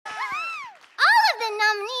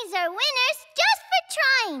are winners just for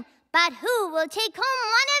trying. But who will take home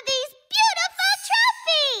one of these beautiful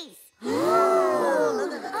trophies?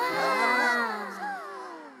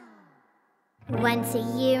 Once a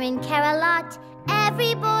year in Carolot,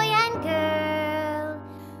 every boy and girl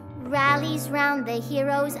rallies round the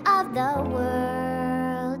heroes of the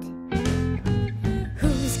world.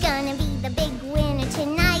 Who's gonna be the big winner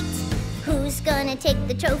tonight? Who's gonna take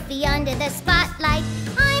the trophy under the spotlight?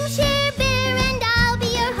 I'm Cher Bear and I'll be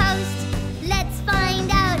your host. Let's find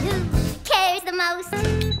out who cares the most.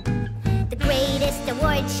 The greatest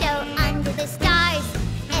award show under the stars.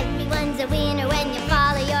 Everyone's a winner when you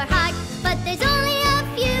follow your heart. But there's only a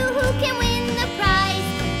few who can win the prize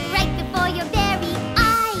right before your very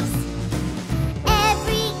eyes.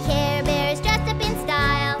 Every Care Bear is dressed up in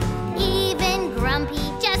style. Even Grumpy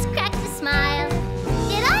just cracks a smile.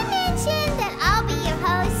 Did I mention that I'll be your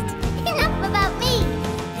host? Enough about me.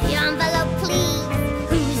 The envelope, please.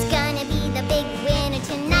 Who's gonna be the big winner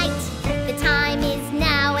tonight? The time is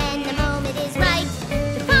now and the moment is right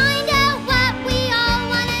to find out what we all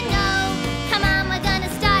wanna know. Come on, we're gonna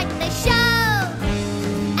start the show.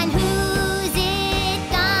 And who's it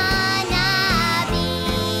gonna be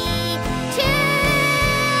tonight?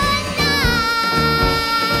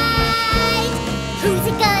 Who's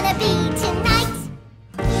it gonna be tonight?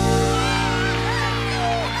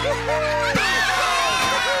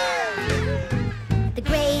 The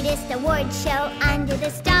greatest award show under the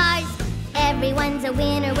stars. Everyone's a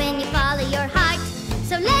winner when you follow your heart.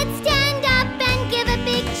 So let's stand up and give a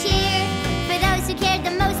big cheer for those who cared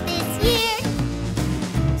the most this year.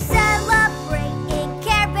 Celebrate in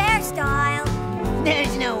Care Bear style.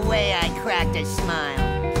 There's no way I cracked a smile.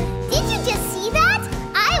 Did you just see that?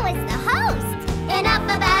 I was the host. Enough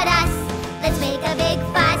about us. Let's make a big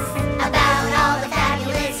fuss about all the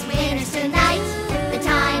fabulous winners tonight. The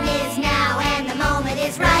time is now and the moment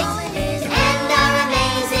is right to end our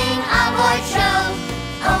amazing award show.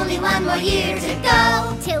 Only one more year to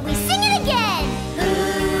go till we sing it again.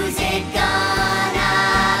 Who's it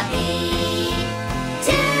gonna be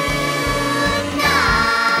tonight?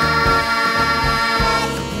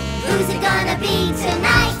 Who's it gonna be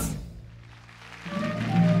tonight?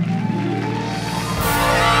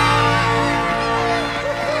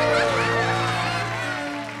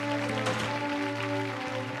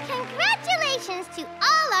 Congratulations to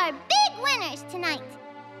all our big winners tonight.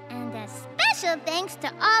 And a special thanks to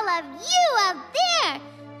all of you out there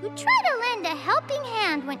who try to lend a helping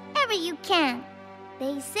hand whenever you can.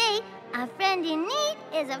 They say a friend in need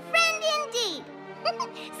is a friend indeed.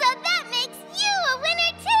 So that makes you a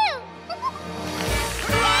winner too.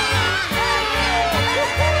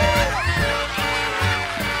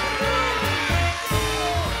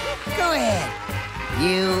 Go ahead.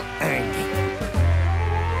 You earned it.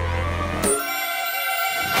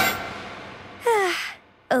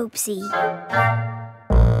 Oopsie.